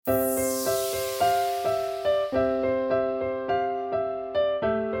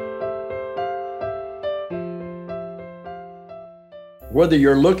Whether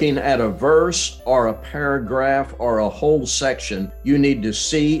you're looking at a verse or a paragraph or a whole section, you need to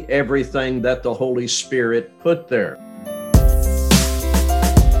see everything that the Holy Spirit put there.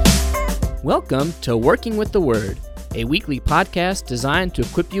 Welcome to Working with the Word, a weekly podcast designed to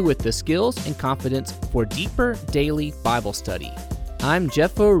equip you with the skills and confidence for deeper daily Bible study. I'm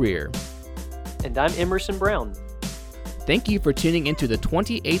Jeff O'Rear. And I'm Emerson Brown. Thank you for tuning into the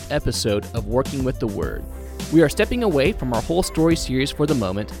 28th episode of Working with the Word. We are stepping away from our whole story series for the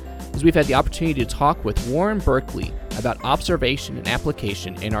moment, as we've had the opportunity to talk with Warren Berkeley about observation and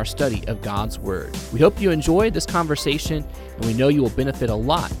application in our study of God's Word. We hope you enjoyed this conversation, and we know you will benefit a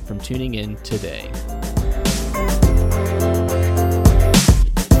lot from tuning in today.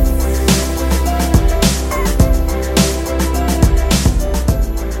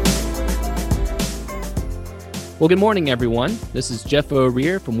 Well, good morning, everyone. This is Jeff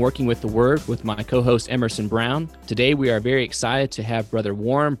O'Rear from Working with the Word with my co-host Emerson Brown. Today, we are very excited to have Brother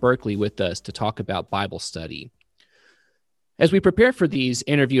Warren Berkeley with us to talk about Bible study. As we prepare for these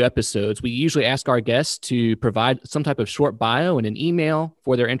interview episodes, we usually ask our guests to provide some type of short bio and an email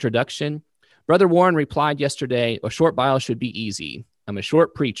for their introduction. Brother Warren replied yesterday, "A short bio should be easy. I'm a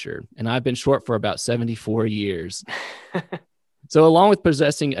short preacher, and I've been short for about 74 years." So along with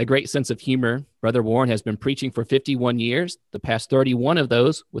possessing a great sense of humor, Brother Warren has been preaching for 51 years, the past 31 of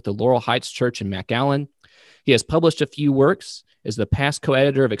those with the Laurel Heights Church in McAllen. He has published a few works, is the past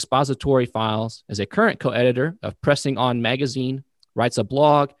co-editor of Expository Files, is a current co-editor of Pressing On magazine, writes a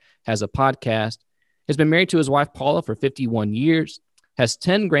blog, has a podcast, has been married to his wife Paula for 51 years, has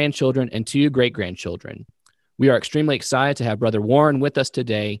 10 grandchildren and 2 great-grandchildren. We are extremely excited to have Brother Warren with us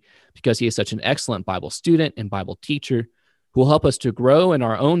today because he is such an excellent Bible student and Bible teacher who will help us to grow in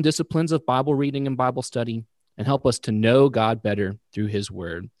our own disciplines of Bible reading and Bible study and help us to know God better through his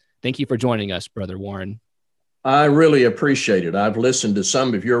word. Thank you for joining us, Brother Warren. I really appreciate it. I've listened to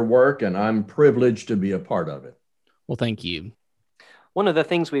some of your work, and I'm privileged to be a part of it. Well, thank you. One of the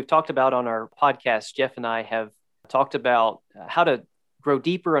things we've talked about on our podcast, Jeff and I have talked about how to grow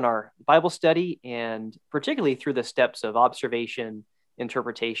deeper in our Bible study, and particularly through the steps of observation,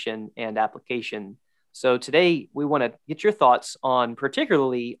 interpretation, and application. So today we want to get your thoughts on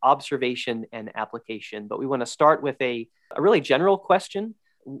particularly observation and application, but we want to start with a really general question.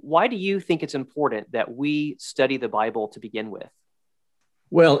 Why do you think it's important that we study the Bible to begin with?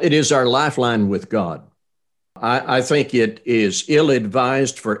 Well, it is our lifeline with God. I think it is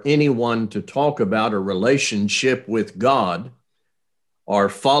ill-advised for anyone to talk about a relationship with God or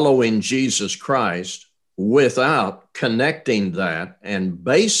following Jesus Christ without connecting that and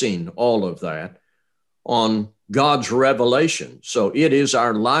basing all of that on God's revelation. So it is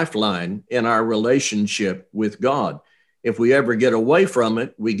our lifeline in our relationship with God. If we ever get away from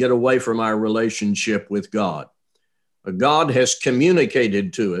it, we get away from our relationship with God. God has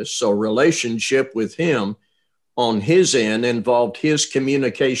communicated to us, so relationship with him on his end involved his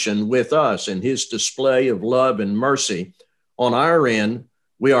communication with us and his display of love and mercy. On our end,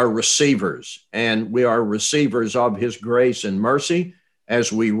 we are receivers, and we are receivers of his grace and mercy as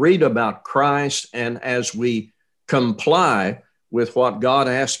we read about Christ and as we comply with what God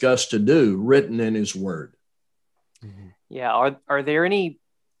asks us to do written in his word. Yeah. Are there any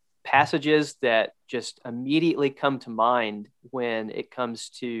passages that just immediately come to mind when it comes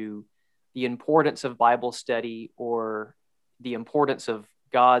to the importance of Bible study or the importance of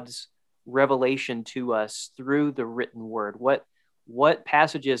God's revelation to us through the written word? What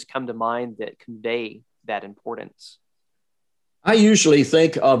passages come to mind that convey that importance? I usually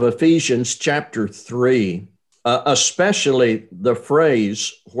think of Ephesians chapter 3, especially the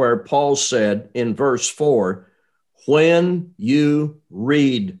phrase where Paul said in verse 4, "When you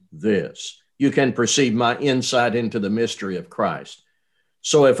read this, you can perceive my insight into the mystery of Christ."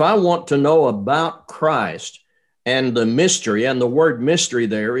 So if I want to know about Christ and the mystery, and the word mystery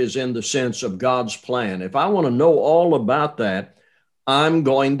there is in the sense of God's plan, if I want to know all about that, I'm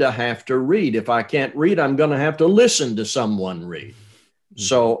going to have to read. If I can't read, I'm going to have to listen to someone read.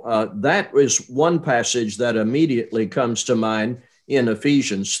 So that is one passage that immediately comes to mind in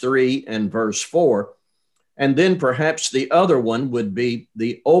Ephesians 3 and verse 4. And then perhaps the other one would be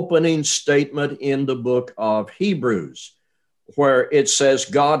the opening statement in the book of Hebrews, where it says,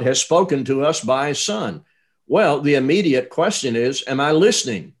 God has spoken to us by his Son. Well, the immediate question is, am I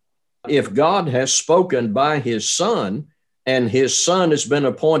listening? If God has spoken by his Son, and his Son has been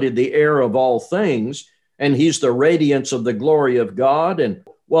appointed the heir of all things, and he's the radiance of the glory of God, and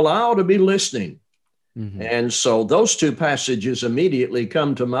well, I ought to be listening. Mm-hmm. And so those two passages immediately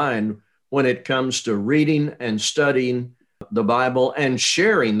come to mind when it comes to reading and studying the Bible and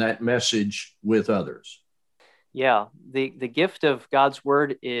sharing that message with others. Yeah, the gift of God's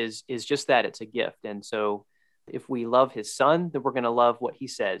word is just that, it's a gift. And so if we love his son, then we're going to love what he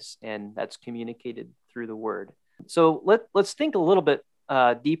says, and that's communicated through the word. So let's think a little bit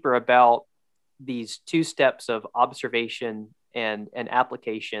deeper about these two steps of observation and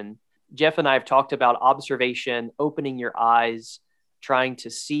application. Jeff and I have talked about observation, opening your eyes, trying to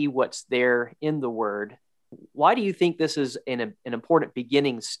see what's there in the word. Why do you think this is an important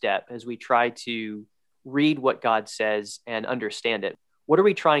beginning step as we try to read what God says and understand it? What are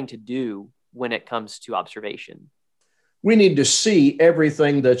we trying to do when it comes to observation? We need to see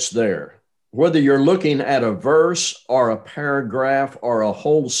everything that's there. Whether you're looking at a verse or a paragraph or a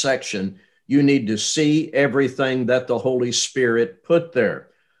whole section, you need to see everything that the Holy Spirit put there.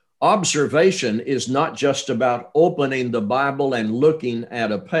 Observation is not just about opening the Bible and looking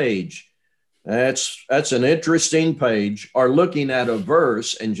at a page. That's an interesting page, or looking at a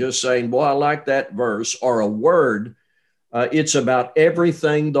verse and just saying, boy, I like that verse, or a word. It's about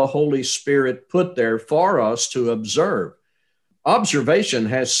everything the Holy Spirit put there for us to observe. Observation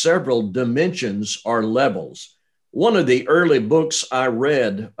has several dimensions or levels. One of the early books I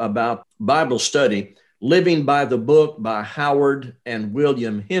read about Bible study, Living by the Book by Howard and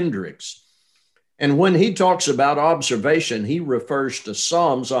William Hendricks. And when he talks about observation, he refers to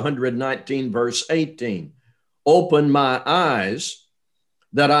Psalms 119, verse 18. Open my eyes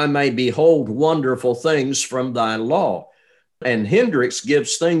that I may behold wonderful things from thy law. And Hendricks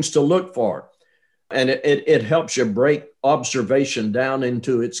gives things to look for. And it helps you break observation down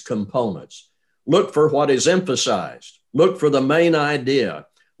into its components. Look for what is emphasized. Look for the main idea.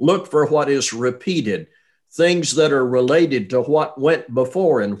 Look for what is repeated. Things that are related to what went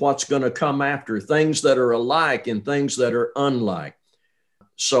before and what's going to come after, things that are alike and things that are unlike.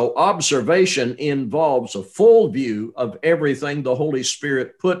 So observation involves a full view of everything the Holy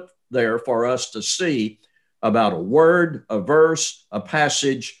Spirit put there for us to see about a word, a verse, a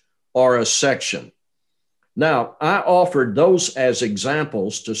passage, or a section. Now, I offered those as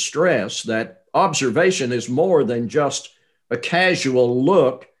examples to stress that observation is more than just a casual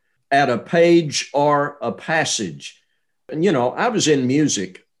look at a page or a passage. And, I was in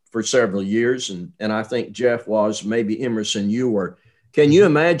music for several years, and I think Jeff was, maybe Emerson, you were. Can you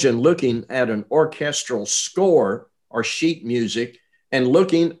imagine looking at an orchestral score or sheet music and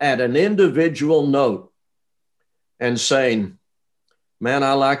looking at an individual note and saying, man,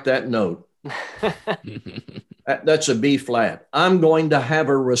 I like that note. That's a B flat. I'm going to have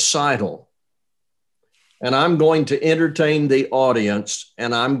a recital. And I'm going to entertain the audience,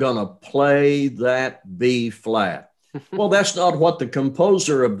 and I'm going to play that B flat. Well, that's not what the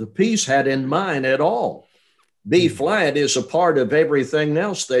composer of the piece had in mind at all. B flat is a part of everything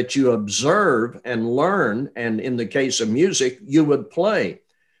else that you observe and learn, and in the case of music, you would play.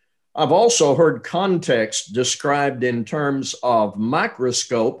 I've also heard context described in terms of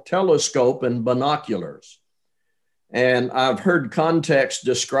microscope, telescope, and binoculars. And I've heard context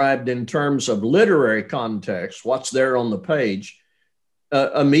described in terms of literary context, what's there on the page,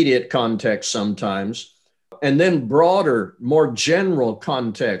 immediate context sometimes, and then broader, more general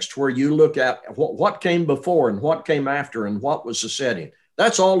context where you look at what came before and what came after and what was the setting.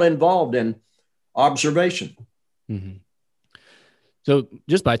 That's all involved in observation. Mm-hmm. So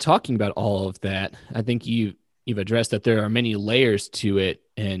just by talking about all of that, I think you've addressed that there are many layers to it,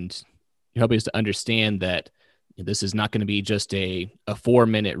 and you're helping us to understand that this is not going to be just a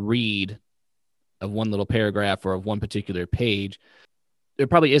 4-minute read of one little paragraph or of one particular page. There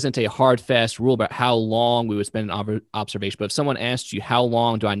probably isn't a hard, fast rule about how long we would spend in observation. But if someone asked you, how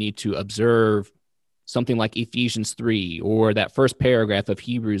long do I need to observe something like Ephesians 3 or that first paragraph of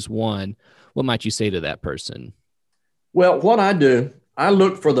Hebrews 1, what might you say to that person? Well, what I do, I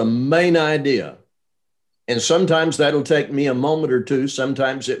look for the main idea. And sometimes that'll take me a moment or two.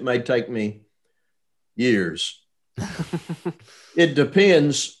 Sometimes it may take me years. It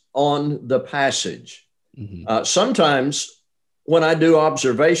depends on the passage. Mm-hmm. Sometimes when I do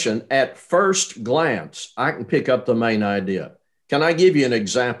observation, at first glance, I can pick up the main idea. Can I give you an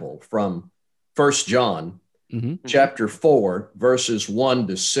example from 1 John chapter 4, verses 1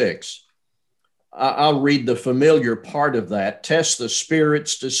 to 6? I'll read the familiar part of that. Test the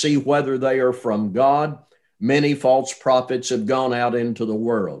spirits to see whether they are from God. Many false prophets have gone out into the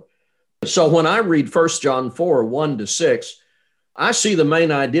world. So when I read 1 John 4, 1 to 6, I see the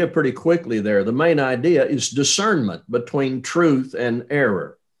main idea pretty quickly there. The main idea is discernment between truth and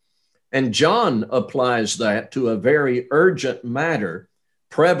error. And John applies that to a very urgent matter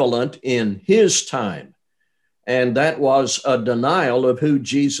prevalent in his time. And that was a denial of who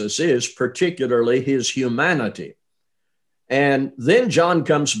Jesus is, particularly his humanity. And then John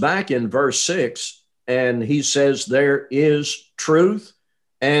comes back in verse 6 and he says there is truth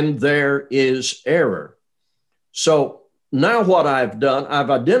and there is error. So now what I've done, I've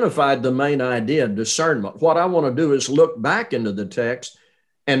identified the main idea, discernment. What I want to do is look back into the text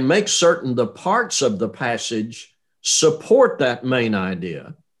and make certain the parts of the passage support that main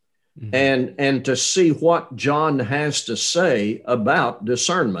idea, and to see what John has to say about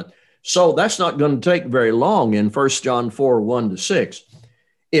discernment. So that's not going to take very long in 1 John 4, 1-6.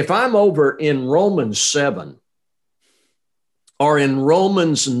 If I'm over in Romans 7 or in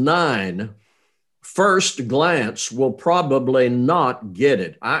Romans 9, first glance will probably not get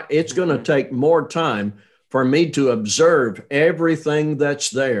it. It's going to take more time for me to observe everything that's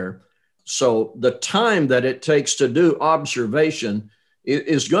there. So the time that it takes to do observation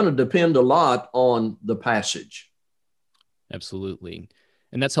is going to depend a lot on the passage. Absolutely.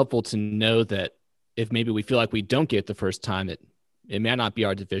 And that's helpful to know that if maybe we feel like we don't get it the first time, it may not be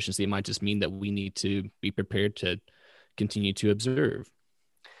our deficiency. It might just mean that we need to be prepared to continue to observe.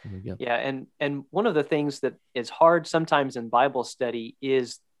 Yeah. And one of the things that is hard sometimes in Bible study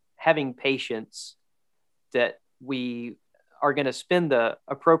is having patience that we are going to spend the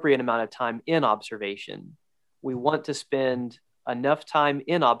appropriate amount of time in observation. We want to spend enough time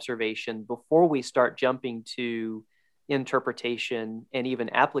in observation before we start jumping to interpretation and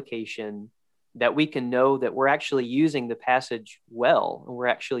even application, that we can know that we're actually using the passage well, and we're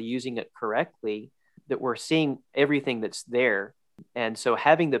actually using it correctly, that we're seeing everything that's there. And so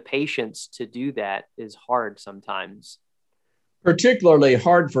having the patience to do that is hard sometimes. Particularly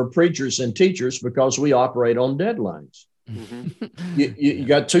hard for preachers and teachers because we operate on deadlines. You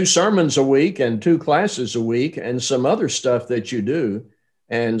got 2 sermons a week and 2 classes a week and some other stuff that you do.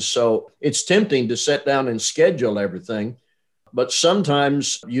 And so it's tempting to sit down and schedule everything, but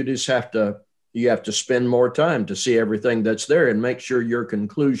sometimes you just have to spend more time to see everything that's there and make sure your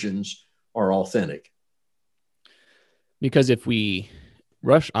conclusions are authentic. Because if we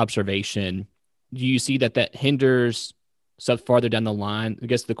rush observation, do you see that hinders stuff farther down the line? I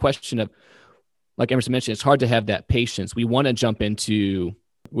guess the question of, like Emerson mentioned, it's hard to have that patience. We really want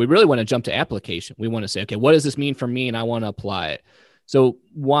to jump to application. We want to say, okay, what does this mean for me? And I want to apply it. So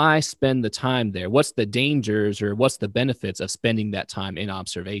why spend the time there? What's the dangers or what's the benefits of spending that time in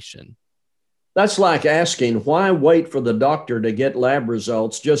observation? That's like asking, why wait for the doctor to get lab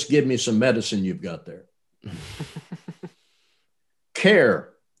results? Just give me some medicine you've got there.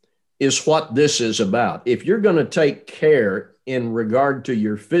 Care is what this is about. If you're going to take care in regard to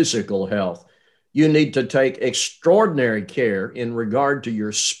your physical health, you need to take extraordinary care in regard to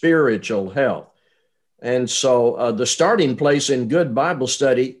your spiritual health. And so the starting place in good Bible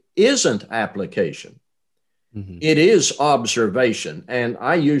study isn't application. It is observation. And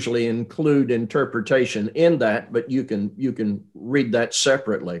I usually include interpretation in that, but you can read that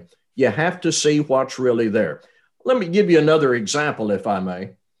separately. You have to see what's really there. Let me give you another example, if I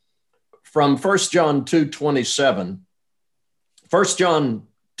may, from 1 John 2:27. 1 John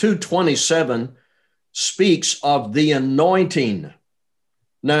 2:27 speaks of the anointing.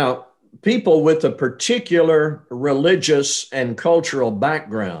 Now, people with a particular religious and cultural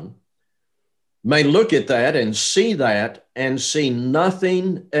background may look at that and see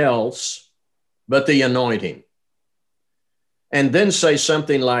nothing else but the anointing. And then say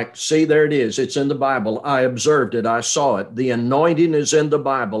something like, see, there it is. It's in the Bible. I observed it. I saw it. The anointing is in the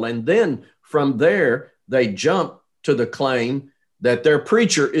Bible. And then from there, they jump to the claim that their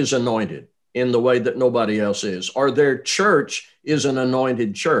preacher is anointed in the way that nobody else is, or their church is an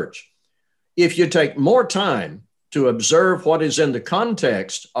anointed church. If you take more time to observe what is in the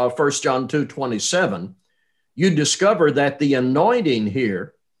context of 1 John 2:27, you discover that the anointing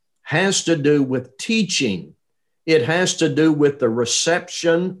here has to do with teaching. It has to do with the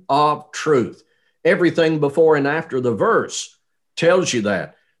reception of truth. Everything before and after the verse tells you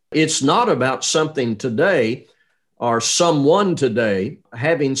that. It's not about something today or someone today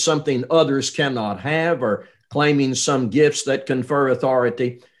having something others cannot have or claiming some gifts that confer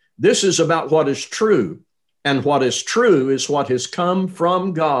authority. This is about what is true. And what is true is what has come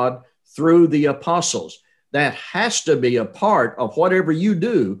from God through the apostles. That has to be a part of whatever you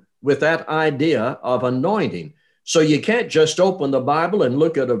do with that idea of anointing. So you can't just open the Bible and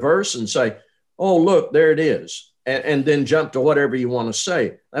look at a verse and say, oh, look, there it is, and then jump to whatever you want to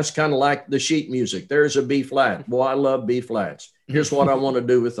say. That's kind of like the sheet music. There's a B flat. Boy, I love B flats. Here's what I want to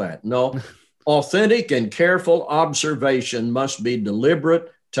do with that. No, authentic and careful observation must be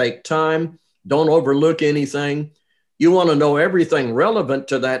deliberate, take time, don't overlook anything. You want to know everything relevant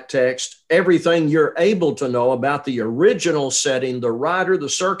to that text, everything you're able to know about the original setting, the writer, the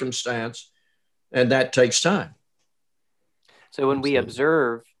circumstance, and that takes time. So when we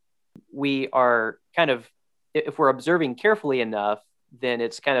observe, we are kind of, if we're observing carefully enough, then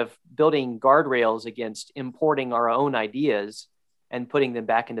it's kind of building guardrails against importing our own ideas and putting them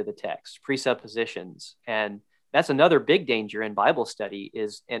back into the text, presuppositions. And that's another big danger in Bible study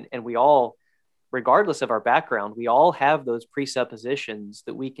is, and we all, regardless of our background, we all have those presuppositions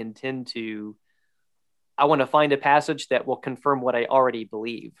that we can tend to, I want to find a passage that will confirm what I already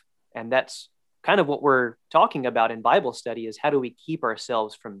believe. And that's kind of what we're talking about in Bible study, is how do we keep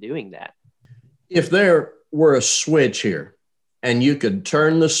ourselves from doing that? If there were a switch here and you could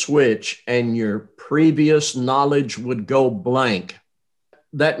turn the switch and your previous knowledge would go blank,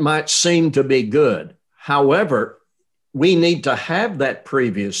 that might seem to be good. However, we need to have that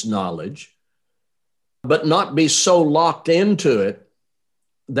previous knowledge, but not be so locked into it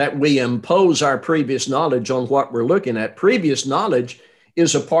that we impose our previous knowledge on what we're looking at. Previous knowledge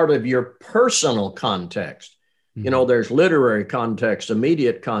is a part of your personal context. Mm-hmm. You know, there's literary context,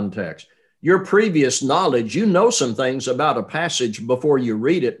 immediate context. Your previous knowledge, you know some things about a passage before you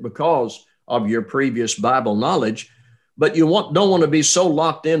read it because of your previous Bible knowledge, but you don't want to be so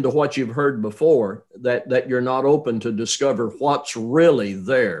locked into what you've heard before that you're not open to discover what's really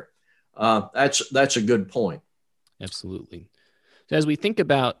there. That's a good point. Absolutely. So as we think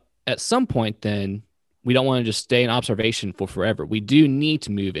about, at some point then, we don't want to just stay in observation for forever. We do need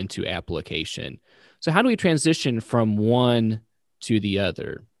to move into application. So how do we transition from one to the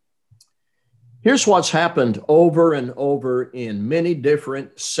other? Here's what's happened over and over in many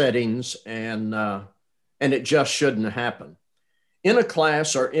different settings, and it just shouldn't happen. In a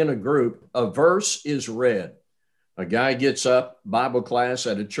class or in a group, a verse is read. A guy gets up, Bible class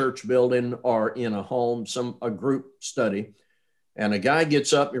at a church building or in a home, a group study, and a guy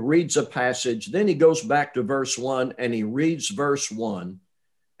gets up, he reads a passage, then he goes back to verse 1 and he reads verse 1,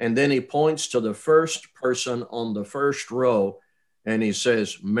 and then he points to the first person on the first row and he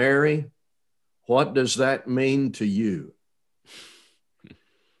says, "Mary, what does that mean to you?"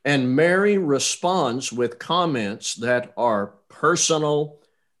 And Mary responds with comments that are personal,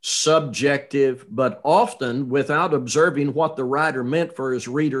 subjective, but often without observing what the writer meant for his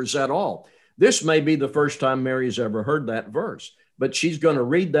readers at all. This may be the first time Mary's ever heard that verse, but she's going to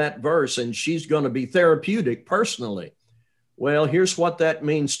read that verse and she's going to be therapeutic personally. Well, here's what that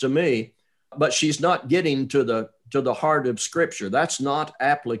means to me, but she's not getting to the heart of Scripture. That's not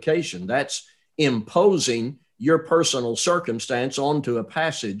application. That's imposing your personal circumstance onto a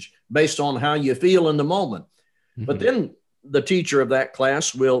passage based on how you feel in the moment. Mm-hmm. But then the teacher of that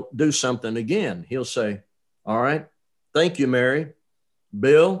class will do something again. He'll say, "All right, thank you, Mary.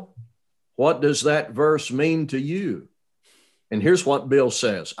 Bill, what does that verse mean to you?" And here's what Bill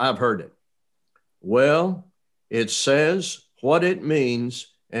says. I've heard it. "Well, it says what it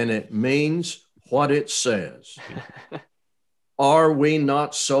means, and it means what it says." Are we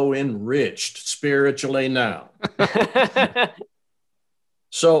not so enriched spiritually now?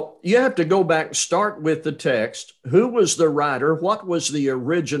 So you have to go back, start with the text. Who was the writer? What was the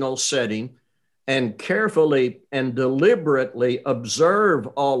original setting? And carefully and deliberately observe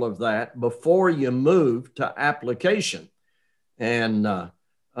all of that before you move to application. And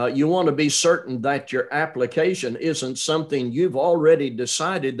you want to be certain that your application isn't something you've already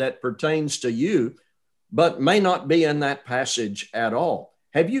decided that pertains to you, but may not be in that passage at all.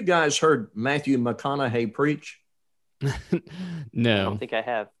 Have you guys heard Matthew McConaughey preach? No. I don't think I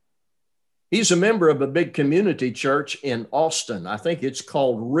have. He's a member of a big community church in Austin. I think it's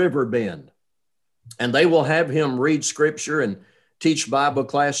called Riverbend. And they will have him read Scripture and teach Bible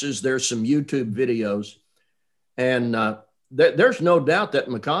classes. There's some YouTube videos. And there's no doubt that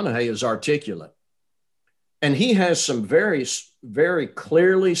McConaughey is articulate. And he has some very, very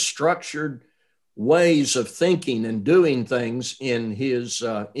clearly structured ways of thinking and doing things in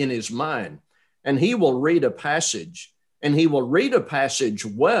his mind. And he will read a passage, and he will read a passage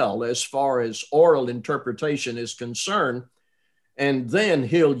well as far as oral interpretation is concerned. And then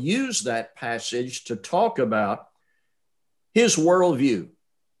he'll use that passage to talk about his worldview,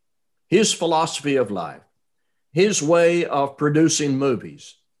 his philosophy of life, his way of producing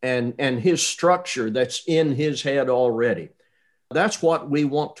movies, and his structure that's in his head already. That's what we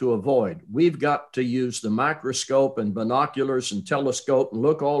want to avoid. We've got to use the microscope and binoculars and telescope and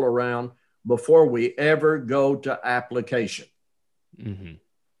look all around before we ever go to application. Mm-hmm.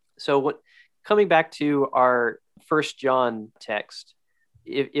 So coming back to our 1 John text,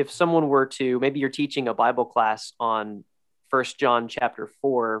 if someone were to, maybe you're teaching a Bible class on 1 John chapter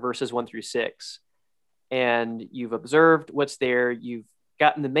 4, verses 1 through 6, and you've observed what's there, you've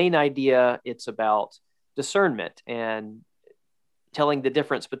gotten the main idea, it's about discernment and telling the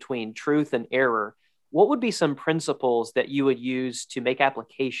difference between truth and error. What would be some principles that you would use to make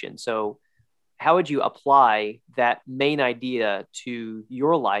application? So how would you apply that main idea to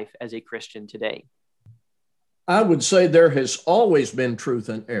your life as a Christian today? I would say there has always been truth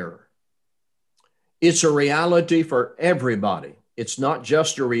and error. It's a reality for everybody. It's not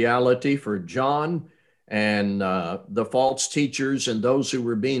just a reality for John and the false teachers and those who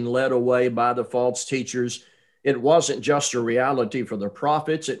were being led away by the false teachers. It wasn't just a reality for the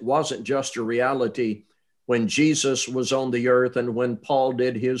prophets. It wasn't just a reality when Jesus was on the earth and when Paul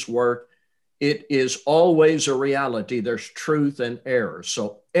did his work. It is always a reality. There's truth and error.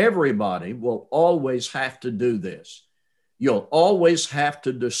 So everybody will always have to do this. You'll always have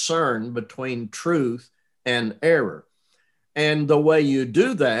to discern between truth and error. And the way you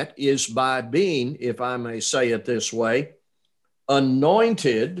do that is by being, if I may say it this way,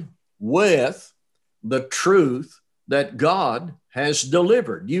 anointed with the truth that God has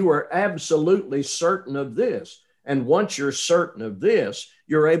delivered. You are absolutely certain of this. And once you're certain of this,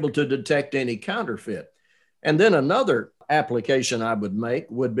 you're able to detect any counterfeit. And then another application I would make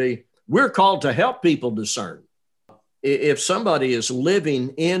would be, we're called to help people discern. If somebody is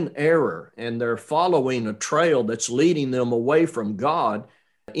living in error and they're following a trail that's leading them away from God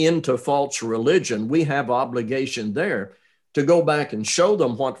into false religion, we have obligation there to go back and show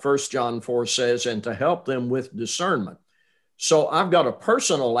them what 1 John 4 says and to help them with discernment. So I've got a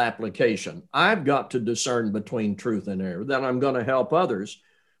personal application. I've got to discern between truth and error, that I'm going to help others,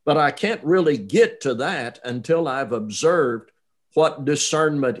 but I can't really get to that until I've observed what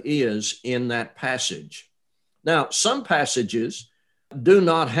discernment is in that passage. Now, some passages do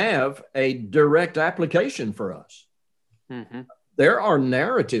not have a direct application for us. Mm-hmm. There are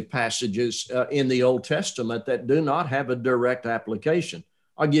narrative passages in the Old Testament that do not have a direct application.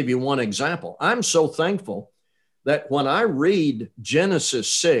 I'll give you one example. I'm so thankful that when I read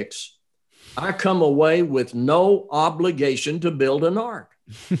Genesis 6, I come away with no obligation to build an ark.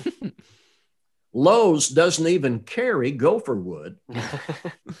 Lowe's doesn't even carry gopher wood.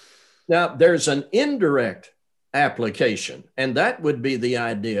 Now, there's an indirect application, and that would be the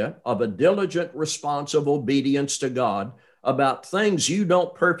idea of a diligent response of obedience to God about things you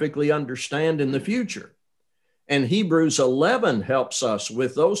don't perfectly understand in the future. And Hebrews 11 helps us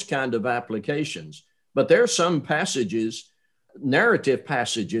with those kind of applications. But there are some passages, narrative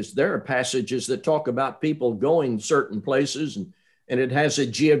passages, there are passages that talk about people going certain places and it has a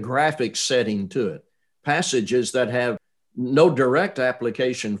geographic setting to it. Passages that have no direct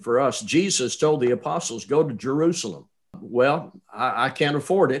application for us. Jesus told the apostles, go to Jerusalem. Well, I can't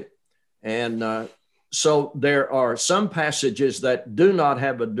afford it. And so there are some passages that do not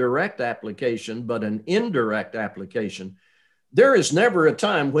have a direct application, but an indirect application. There is never a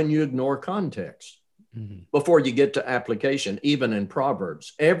time when you ignore context before you get to application, even in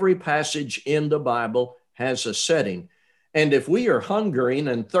Proverbs. Every passage in the Bible has a setting. And if we are hungering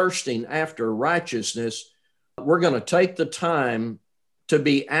and thirsting after righteousness, we're going to take the time to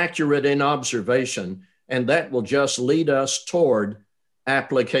be accurate in observation, and that will just lead us toward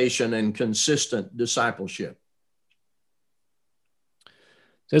application and consistent discipleship.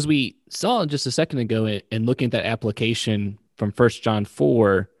 So as we saw just a second ago in looking at that application from 1 John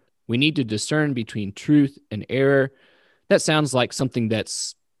 4, we need to discern between truth and error. That sounds like something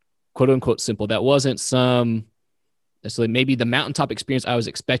that's quote unquote simple. That wasn't some necessarily maybe the mountaintop experience I was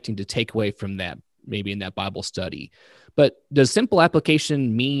expecting to take away from that, maybe in that Bible study. But does simple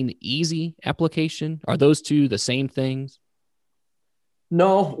application mean easy application? Are those two the same things?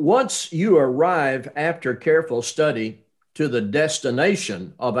 No, once you arrive after careful study to the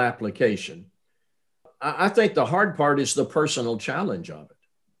destination of application, I think the hard part is the personal challenge of it.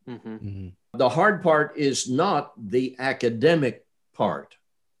 Mm-hmm. Mm-hmm. The hard part is not the academic part,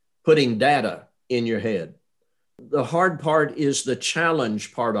 putting data in your head. The hard part is the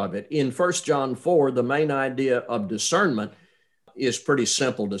challenge part of it. In 1 John 4, the main idea of discernment is pretty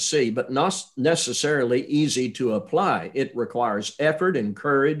simple to see, but not necessarily easy to apply. It requires effort and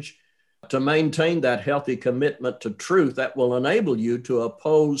courage to maintain that healthy commitment to truth that will enable you to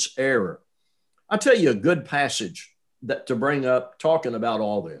oppose error. I'll tell you a good passage that to bring up talking about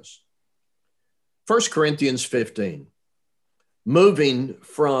all this. 1 Corinthians 15, moving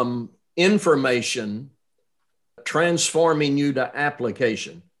from information, transforming you to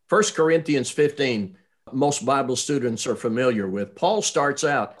application. 1 Corinthians 15, most Bible students are familiar with. Paul starts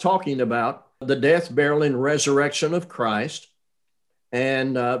out talking about the death, burial, and resurrection of Christ,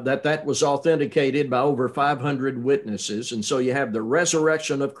 and that was authenticated by over 500 witnesses. And so you have the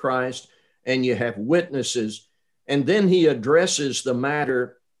resurrection of Christ, and you have witnesses. And then he addresses the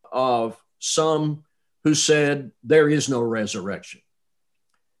matter of some who said there is no resurrection.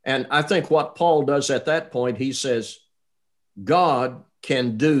 And I think what Paul does at that point, he says, God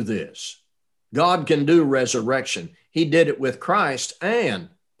can do this. God can do resurrection. He did it with Christ, and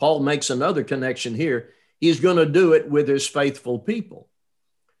Paul makes another connection here. He's going to do it with his faithful people.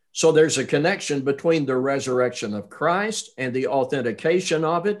 So there's a connection between the resurrection of Christ and the authentication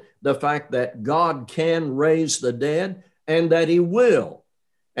of it, the fact that God can raise the dead and that he will.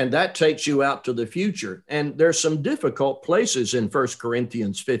 And that takes you out to the future. And there's some difficult places in 1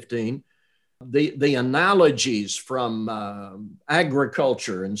 Corinthians 15. The analogies from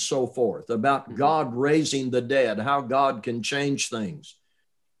agriculture and so forth about God raising the dead, how God can change things.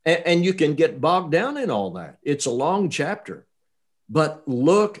 And you can get bogged down in all that. It's a long chapter, but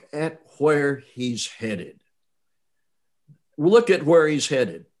look at where he's headed. Look at where he's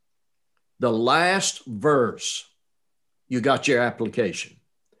headed. The last verse, you got your application.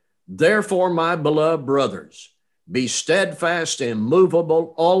 Therefore, my beloved brothers, be steadfast,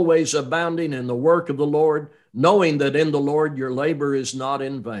 immovable, always abounding in the work of the Lord, knowing that in the Lord your labor is not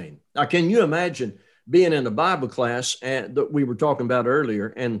in vain. Now, can you imagine being in a Bible class that we were talking about earlier,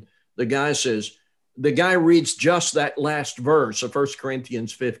 and the guy reads just that last verse of 1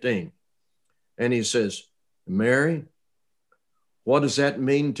 Corinthians 15, and he says, Mary, what does that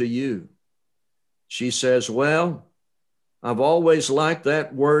mean to you? She says, well, I've always liked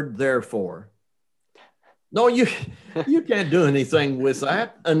that word, therefore. No, you can't do anything with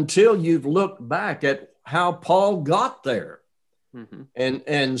that until you've looked back at how Paul got there. Mm-hmm.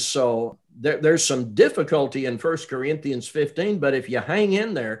 And so there's some difficulty in 1 Corinthians 15, but if you hang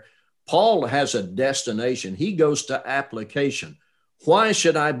in there, Paul has a destination. He goes to application. Why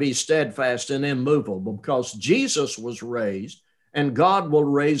should I be steadfast and immovable? Because Jesus was raised, and God will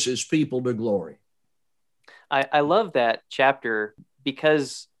raise his people to glory. I love that chapter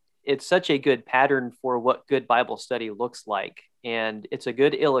because it's such a good pattern for what good Bible study looks like. And it's a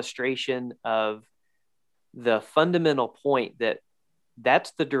good illustration of the fundamental point that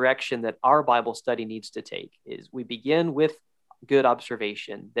that's the direction that our Bible study needs to take. Is we begin with good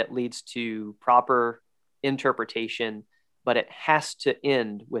observation that leads to proper interpretation, but it has to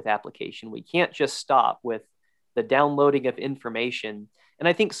end with application. We can't just stop with the downloading of information. And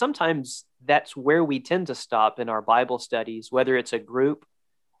I think sometimes that's where we tend to stop in our Bible studies, whether it's a group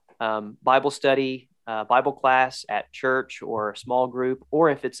Bible study, Bible class at church or a small group, or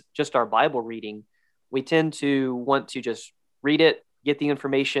if it's just our Bible reading, we tend to want to just read it, get the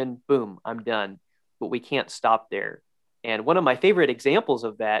information, boom, I'm done. But we can't stop there. And one of my favorite examples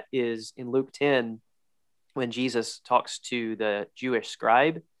of that is in Luke 10, when Jesus talks to the Jewish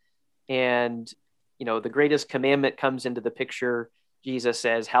scribe, and the greatest commandment comes into the picture. Jesus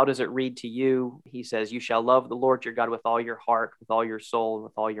says, how does it read to you? He says, you shall love the Lord your God with all your heart, with all your soul, and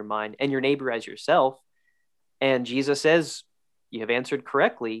with all your mind, and your neighbor as yourself. And Jesus says, you have answered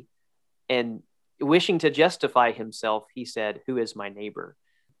correctly. And wishing to justify himself, he said, who is my neighbor?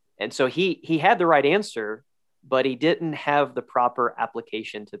 And so he had the right answer, but he didn't have the proper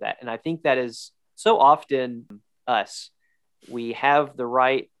application to that. And I think that is so often us. We have the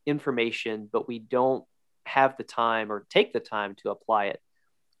right information, but we don't have the time or take the time to apply it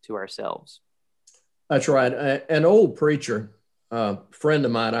to ourselves. That's right. An old preacher, friend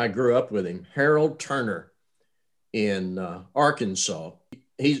of mine, I grew up with him, Harold Turner in Arkansas.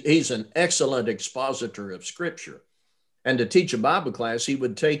 He's an excellent expositor of Scripture. And to teach a Bible class, he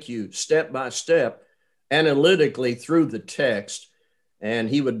would take you step by step, analytically through the text, and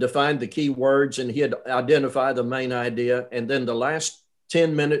he would define the key words, and he'd identify the main idea. And then the last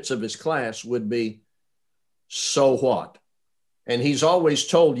 10 minutes of his class would be, so what? And he's always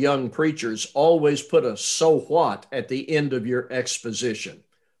told young preachers, always put a so what at the end of your exposition.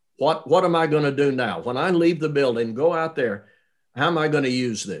 What am I going to do now? When I leave the building, go out there, how am I going to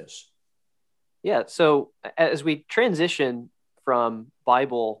use this? Yeah, so as we transition from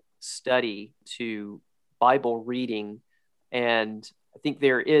Bible study to Bible reading, and I think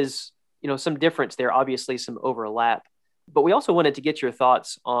there is, some difference there, obviously some overlap. But we also wanted to get your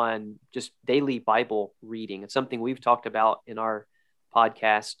thoughts on just daily Bible reading. It's something we've talked about in our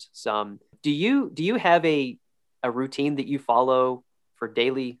podcast some. Do you have a routine that you follow for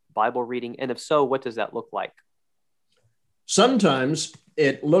daily Bible reading? And if so, what does that look like? Sometimes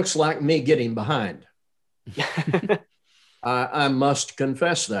it looks like me getting behind. I must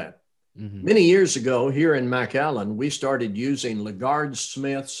confess that. Mm-hmm. Many years ago here in McAllen, we started using LaGard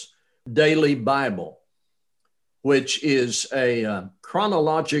Smith's Daily Bible, which is a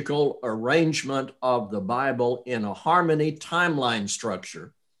chronological arrangement of the Bible in a harmony timeline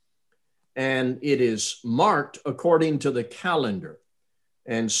structure. And it is marked according to the calendar.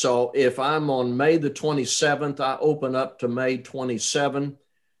 And so if I'm on May the 27th, I open up to May 27,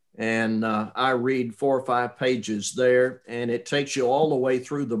 and I read 4 or 5 pages there, and it takes you all the way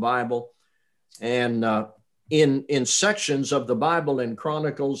through the Bible. And in sections of the Bible, in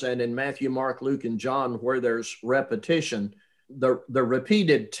Chronicles and in Matthew, Mark, Luke, and John, where there's repetition, the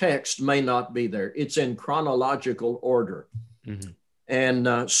repeated text may not be there. It's in chronological order. Mm-hmm.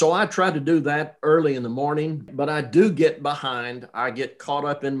 And so I try to do that early in the morning, but I do get behind. I get caught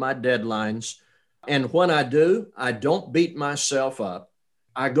up in my deadlines. And when I do, I don't beat myself up.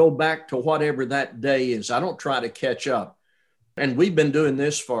 I go back to whatever that day is. I don't try to catch up. And we've been doing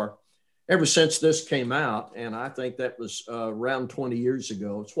this ever since this came out. And I think that was around 20 years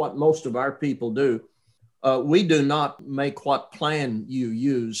ago. It's what most of our people do. We do not make what plan you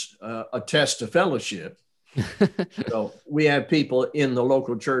use a test of fellowship. So we have people in the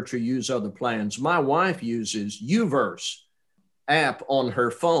local church who use other plans. My wife uses YouVerse app on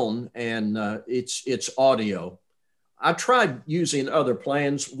her phone, and it's audio. I tried using other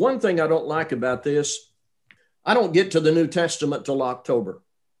plans. One thing I don't like about this, I don't get to the New Testament till October.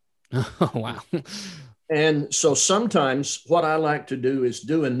 Oh, wow. And so sometimes what I like to do is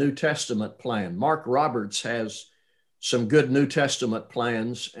do a New Testament plan. Mark Roberts has some good New Testament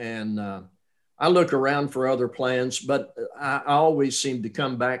plans, and I look around for other plans, but I always seem to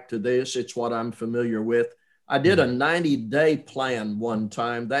come back to this. It's what I'm familiar with. I did a 90-day plan one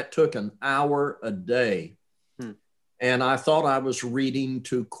time. That took an hour a day. And I thought I was reading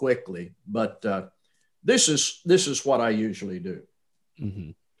too quickly, but this is what I usually do.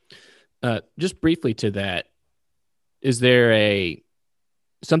 Mm-hmm. Just briefly to that, is there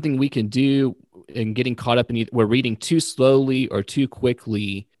something we can do in getting caught up in we're reading too slowly or too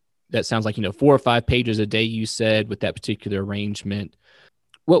quickly? That sounds like, 4 or 5 pages a day, you said, with that particular arrangement.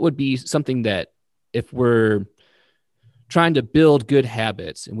 What would be something that, if we're trying to build good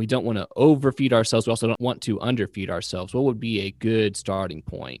habits and we don't want to overfeed ourselves, we also don't want to underfeed ourselves, what would be a good starting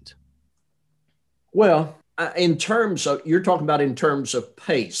point? Well, in terms of, you're talking about in terms of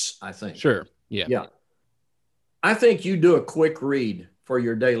pace, I think. Sure. Yeah. Yeah. I think you do a quick read for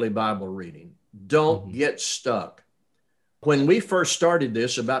your daily Bible reading. Don't get stuck. When we first started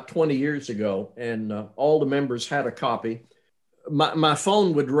this about 20 years ago, and all the members had a copy, my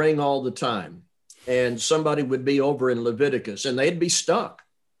phone would ring all the time, and somebody would be over in Leviticus, and they'd be stuck.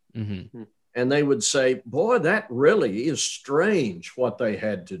 Mm-hmm. And they would say, boy, that really is strange what they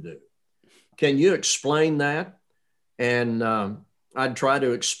had to do. Can you explain that? And I'd try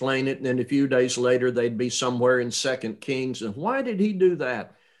to explain it, and then a few days later, they'd be somewhere in 2 Kings, and why did he do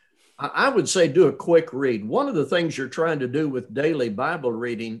that? I would say do a quick read. One of the things you're trying to do with daily Bible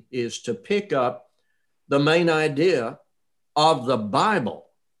reading is to pick up the main idea of the Bible,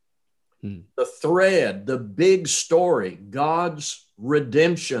 the thread, the big story, God's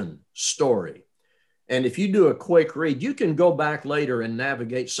redemption story. And if you do a quick read, you can go back later and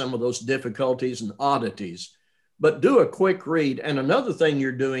navigate some of those difficulties and oddities, but do a quick read. And another thing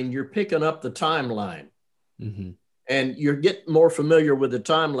you're doing, you're picking up the timeline. Mm-hmm. And you get more familiar with the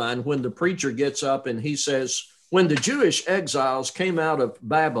timeline when the preacher gets up and he says, when the Jewish exiles came out of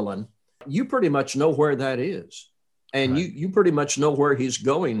Babylon, you pretty much know where that is. And right. you pretty much know where he's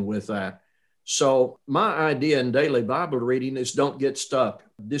going with that. So my idea in daily Bible reading is don't get stuck.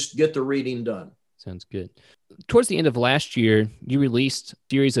 Just get the reading done. Sounds good. Towards the end of last year, you released a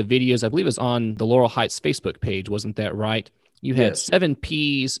series of videos. I believe it was on the Laurel Heights Facebook page. Wasn't that right? You had 7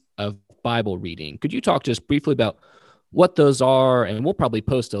 P's of Bible reading. Could you talk just briefly about what those are? And we'll probably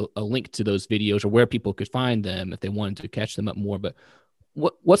post a link to those videos or where people could find them if they wanted to catch them up more. But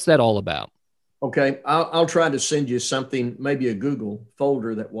what's that all about? Okay, I'll try to send you something, maybe a Google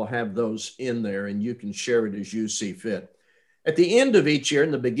folder that will have those in there, and you can share it as you see fit. At the end of each year,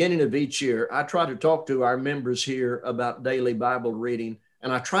 in the beginning of each year, I try to talk to our members here about daily Bible reading,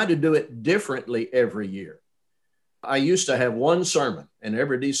 and I try to do it differently every year. I used to have one sermon, and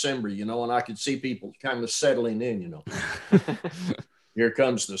every December, and I could see people kind of settling in, Here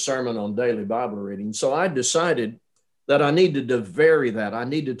comes the sermon on daily Bible reading. So I decided that I needed to vary that. I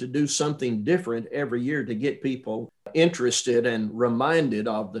needed to do something different every year to get people interested and reminded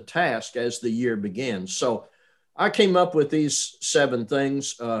of the task as the year begins. So I came up with these 7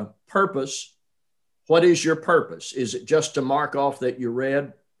 things. Purpose. What is your purpose? Is it just to mark off that you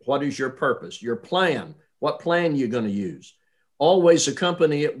read? What is your purpose? Your plan. What plan you're going to use? Always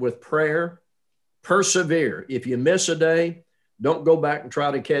accompany it with prayer. Persevere. If you miss a day, don't go back and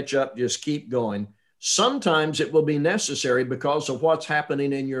try to catch up. Just keep going. Sometimes it will be necessary because of what's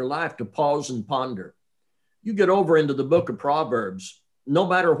happening in your life to pause and ponder. You get over into the book of Proverbs, no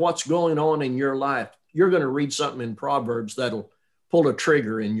matter what's going on in your life, you're going to read something in Proverbs that'll pull a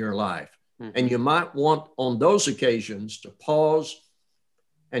trigger in your life. Mm-hmm. And you might want on those occasions to pause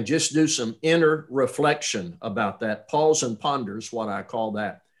and just do some inner reflection about that. Pause and ponder is what I call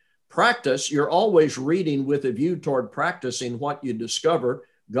that. Practice, you're always reading with a view toward practicing what you discover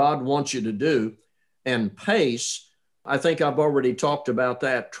God wants you to do. And pace, I think I've already talked about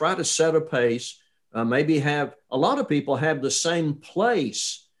that. Try to set a pace. Maybe have, a lot of people have the same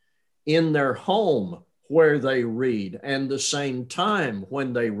place in their home where they read and the same time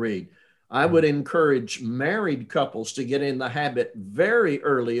when they read. I would encourage married couples to get in the habit very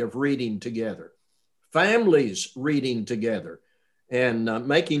early of reading together, families reading together, and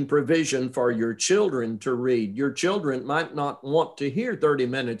making provision for your children to read. Your children might not want to hear 30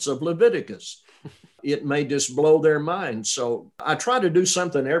 minutes of Leviticus. It may just blow their mind. So I try to do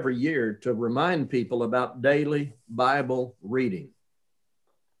something every year to remind people about daily Bible reading.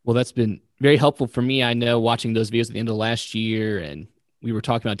 Well, that's been very helpful for me. I know watching those videos at the end of last year, and we were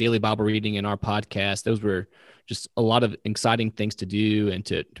talking about daily Bible reading in our podcast. Those were just a lot of exciting things to do and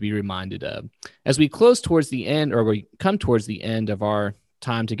to be reminded of. As we close towards the end, or we come towards the end of our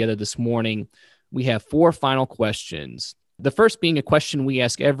time together this morning, we have 4 final questions. The first being a question we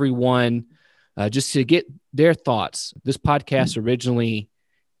ask everyone just to get their thoughts. This podcast originally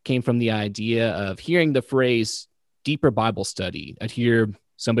came from the idea of hearing the phrase deeper Bible study. I'd hear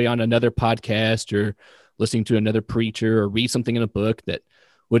somebody on another podcast or listening to another preacher or read something in a book that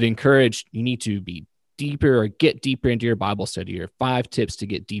would encourage you need to be deeper or get deeper into your Bible study, or 5 tips to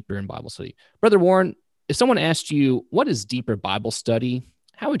get deeper in Bible study. Brother Warren, if someone asked you, what is deeper Bible study?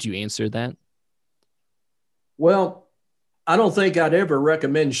 How would you answer that? Well, I don't think I'd ever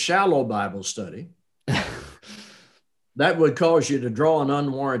recommend shallow Bible study. That would cause you to draw an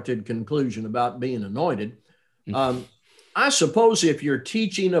unwarranted conclusion about being anointed. I suppose if you're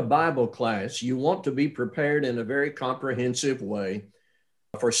teaching a Bible class, you want to be prepared in a very comprehensive way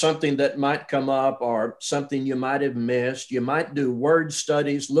for something that might come up or something you might have missed. You might do word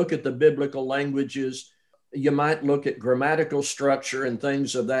studies, look at the biblical languages. You might look at grammatical structure and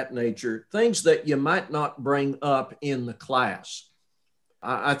things of that nature, things that you might not bring up in the class.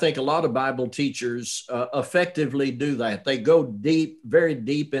 I think a lot of Bible teachers effectively do that. They go deep, very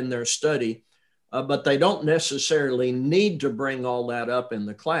deep in their study, but they don't necessarily need to bring all that up in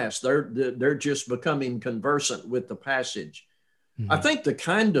the class. They're just becoming conversant with the passage. I think the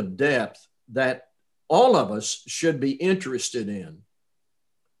kind of depth that all of us should be interested in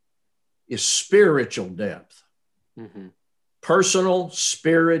is spiritual depth, personal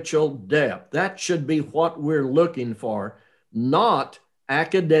spiritual depth. That should be what we're looking for, not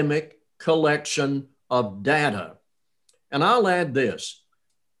academic collection of data. And I'll add this.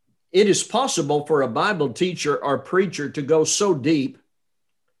 It is possible for a Bible teacher or preacher to go so deep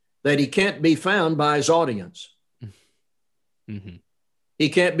that he can't be found by his audience. He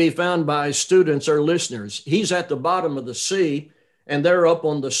can't be found by his students or listeners. He's at the bottom of the sea, and they're up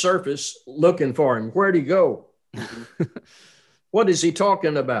on the surface looking for him. Where'd he go? What is he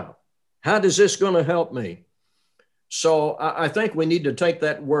talking about? How is this going to help me? So I think we need to take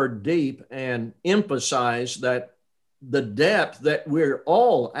that word deep and emphasize that the depth that we're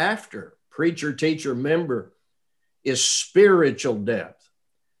all after, preacher, teacher, member, is spiritual depth.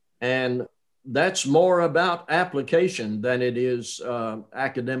 And that's more about application than it is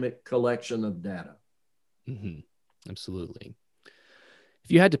academic collection of data. Absolutely.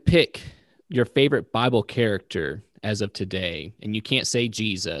 If you had to pick your favorite Bible character as of today, and you can't say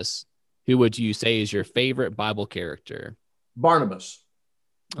Jesus, who would you say is your favorite Bible character? Barnabas.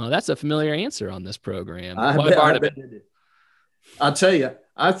 Oh, that's a familiar answer on this program. Why Barnabas? I'll tell you,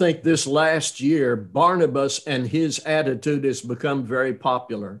 I think this last year, Barnabas and his attitude has become very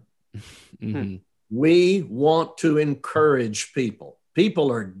popular. We want to encourage people.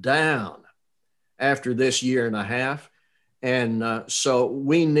 People are down after this year and a half. And so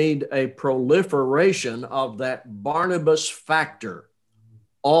we need a proliferation of that Barnabas factor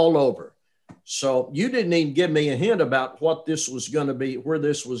all over. So you didn't even give me a hint about what this was going to be, where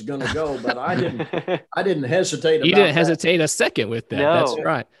this was going to go, but I didn't hesitate. You didn't hesitate a second with that. No. That's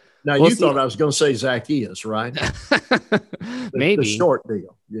right. Now, you thought I was going to say Zacchaeus, right? Maybe. The short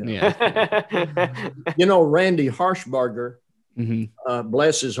deal. Yeah. You know, Randy Harshbarger,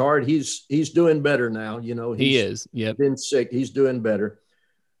 bless his heart, he's doing better now. You know, he is. Yep. Been sick. He's doing better.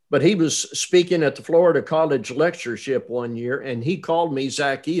 But he was speaking at the Florida College lectureship one year, and he called me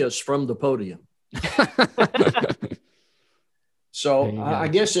Zacchaeus from the podium. So I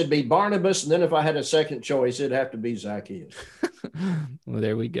guess it'd be Barnabas, and then if I had a second choice, it'd have to be Zacchaeus. Well,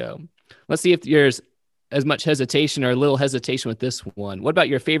 there we go. Let's see if there's as much hesitation or a little hesitation with this one. What about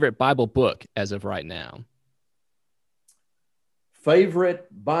your favorite Bible book as of right now? Favorite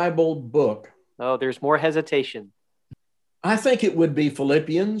Bible book? Oh, there's more hesitation. I think it would be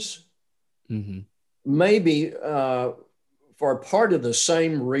Philippians. Maybe for part of the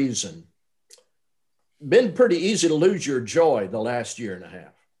same reason. Been pretty easy to lose your joy the last year and a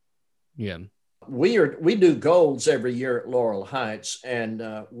half. Yeah. We do goals every year at Laurel Heights, and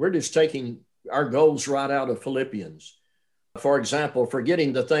we're just taking our goals right out of Philippians. For example,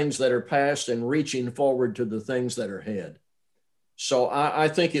 forgetting the things that are past and reaching forward to the things that are ahead. So I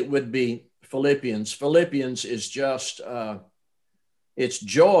think it would be Philippians. Philippians is just, it's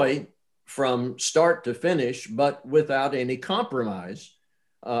joy from start to finish, but without any compromise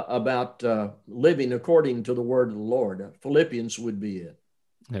about living according to the word of the Lord. Philippians would be it.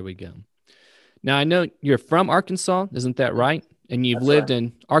 There we go. Now, I know you're from Arkansas, isn't that right? And you've That's lived right.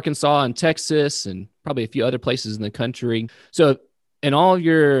 in Arkansas and Texas and probably a few other places in the country. So in all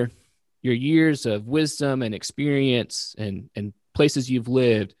your years of wisdom and experience and places you've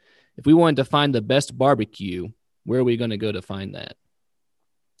lived, if we wanted to find the best barbecue, where are we going to go to find that?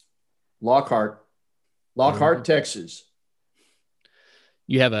 Lockhart, Texas.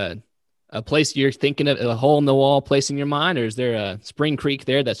 You have a place you're thinking of, a hole in the wall place in your mind, or is there a Spring Creek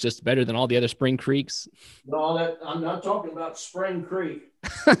there that's just better than all the other Spring Creeks? No, I'm not talking about Spring Creek.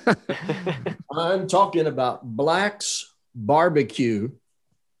 I'm talking about Black's Barbecue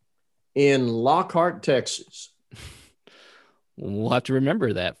in Lockhart, Texas. We'll have to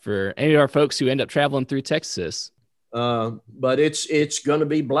remember that for any of our folks who end up traveling through Texas. But it's going to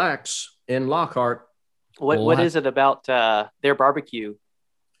be Black's in Lockhart. What is it about their barbecue?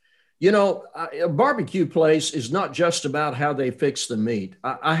 You know, a barbecue place is not just about how they fix the meat.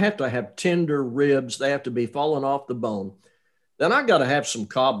 I have to have tender ribs. They have to be falling off the bone. Then I got to have some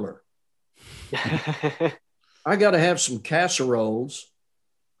cobbler. I got to have some casseroles.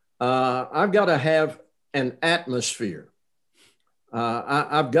 I've got to have an atmosphere.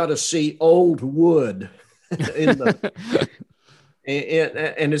 I've got to see old wood in the,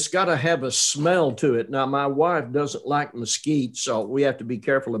 and it's got to have a smell to it. Now, my wife doesn't like mesquite, so we have to be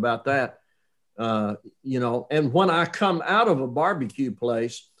careful about that. And when I come out of a barbecue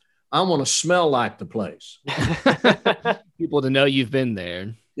place, I want to smell like the place. People to know you've been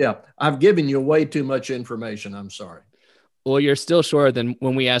there. Yeah, I've given you way too much information. I'm sorry. Well, you're still shorter than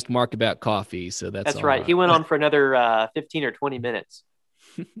when we asked Mark about coffee, so that's right. He went on for another 15 or 20 minutes.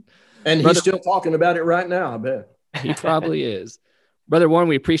 And he's still talking about it right now, I bet. He probably is. Brother Warren,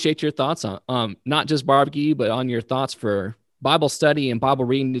 we appreciate your thoughts on not just barbecue, but on your thoughts for Bible study and Bible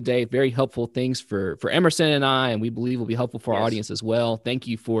reading today. Very helpful things for Emerson and I, and we believe will be helpful for our audience as well. Thank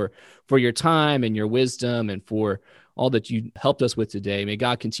you for your time and your wisdom and for all that you helped us with today. May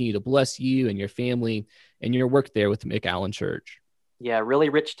God continue to bless you and your family and your work there with McAllen Church. Yeah, really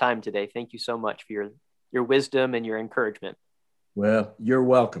rich time today. Thank you so much for your wisdom and your encouragement. Well, you're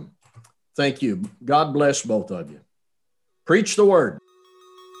welcome. Thank you. God bless both of you. Preach the word.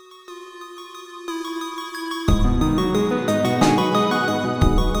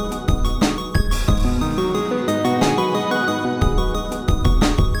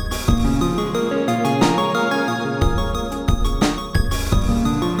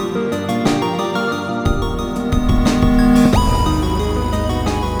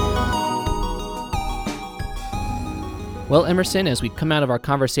 Well, Emerson, as we come out of our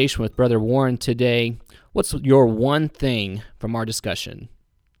conversation with Brother Warren today, what's your one thing from our discussion?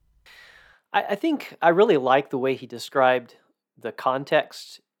 I think I really like the way he described the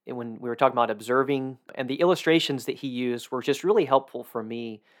context when we were talking about observing, and the illustrations that he used were just really helpful for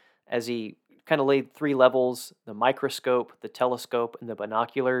me as he kind of laid 3 levels: the microscope, the telescope, and the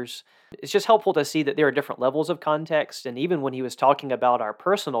binoculars. It's just helpful to see that there are different levels of context, and even when he was talking about our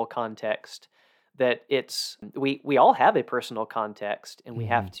personal context, that it's we all have a personal context, and we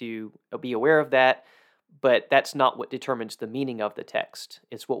have to be aware of that, but that's not what determines the meaning of the text.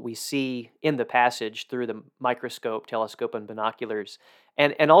 It's what we see in the passage through the microscope, telescope, and binoculars.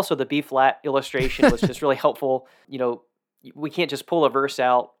 And also the B-flat illustration was just really helpful. You know, we can't just pull a verse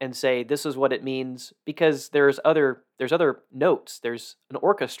out and say this is what it means, because there's other notes. There's an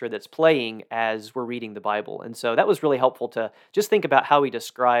orchestra that's playing as we're reading the Bible. And so that was really helpful to just think about how he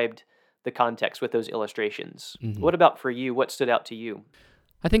described the context with those illustrations. Mm-hmm. What about for you? What stood out to you?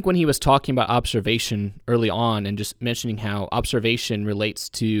 I think when he was talking about observation early on and just mentioning how observation relates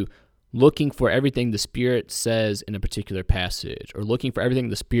to looking for everything the Spirit says in a particular passage, or looking for everything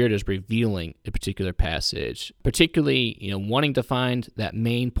the Spirit is revealing in a particular passage, particularly, wanting to find that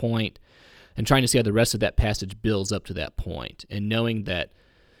main point and trying to see how the rest of that passage builds up to that point, and knowing that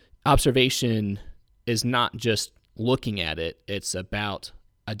observation is not just looking at it, it's about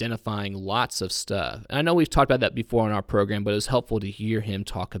identifying lots of stuff. And I know we've talked about that before on our program, but it was helpful to hear him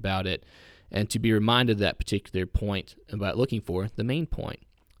talk about it and to be reminded of that particular point about looking for the main point.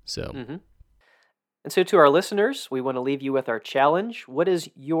 So, And so to our listeners, we want to leave you with our challenge. What is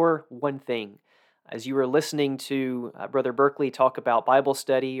your one thing? As you were listening to Brother Berkeley talk about Bible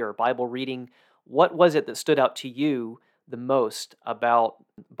study or Bible reading, what was it that stood out to you the most about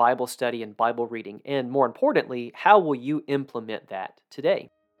Bible study and Bible reading? And more importantly, how will you implement that today?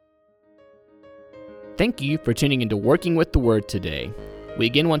 Thank you for tuning into Working with the Word today. We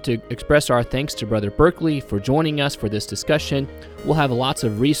again want to express our thanks to Brother Berkeley for joining us for this discussion. We'll have lots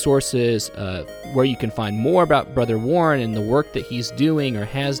of resources where you can find more about Brother Warren and the work that he's doing or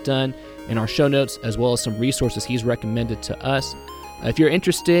has done in our show notes, as well as some resources he's recommended to us. If you're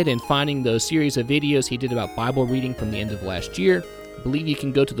interested in finding those series of videos he did about Bible reading from the end of last year, I believe you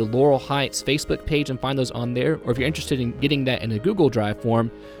can go to the Laurel Heights Facebook page and find those on there. Or if you're interested in getting that in a Google Drive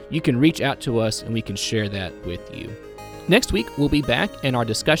form, you can reach out to us and we can share that with you. Next week, we'll be back in our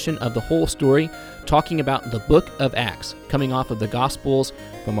discussion of the whole story, talking about the book of Acts, coming off of the Gospels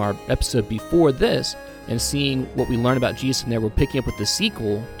from our episode before this, and seeing what we learn about Jesus in there. We're picking up with the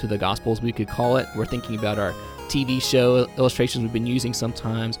sequel to the Gospels, we could call it. We're thinking about our TV show illustrations we've been using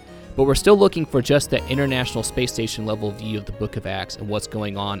sometimes, but we're still looking for just that International Space Station level view of the book of Acts and what's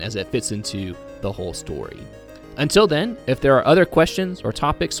going on as it fits into the whole story. Until then, if there are other questions or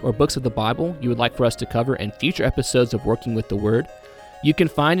topics or books of the Bible you would like for us to cover in future episodes of Working with the Word, you can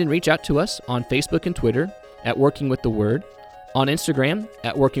find and reach out to us on Facebook and Twitter at Working with the Word, on Instagram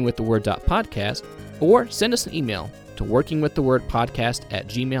at workingwiththeword.podcast, or send us an email to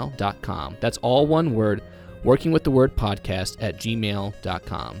workingwiththewordpodcast@gmail.com. That's all one word,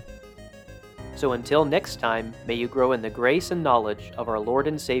 workingwiththewordpodcast@gmail.com. So until next time, may you grow in the grace and knowledge of our Lord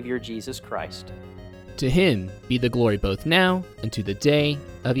and Savior Jesus Christ. To him be the glory both now and to the day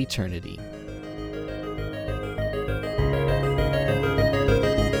of eternity.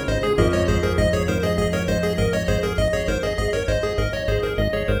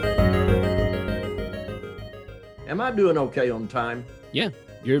 Am I doing okay on time? Yeah,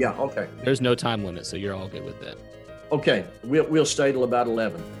 okay. There's no time limit, so you're all good with that. Okay, we'll stay till about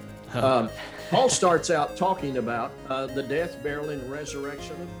 11. Paul starts out talking about the death, burial, and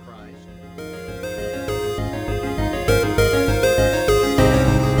resurrection of Christ.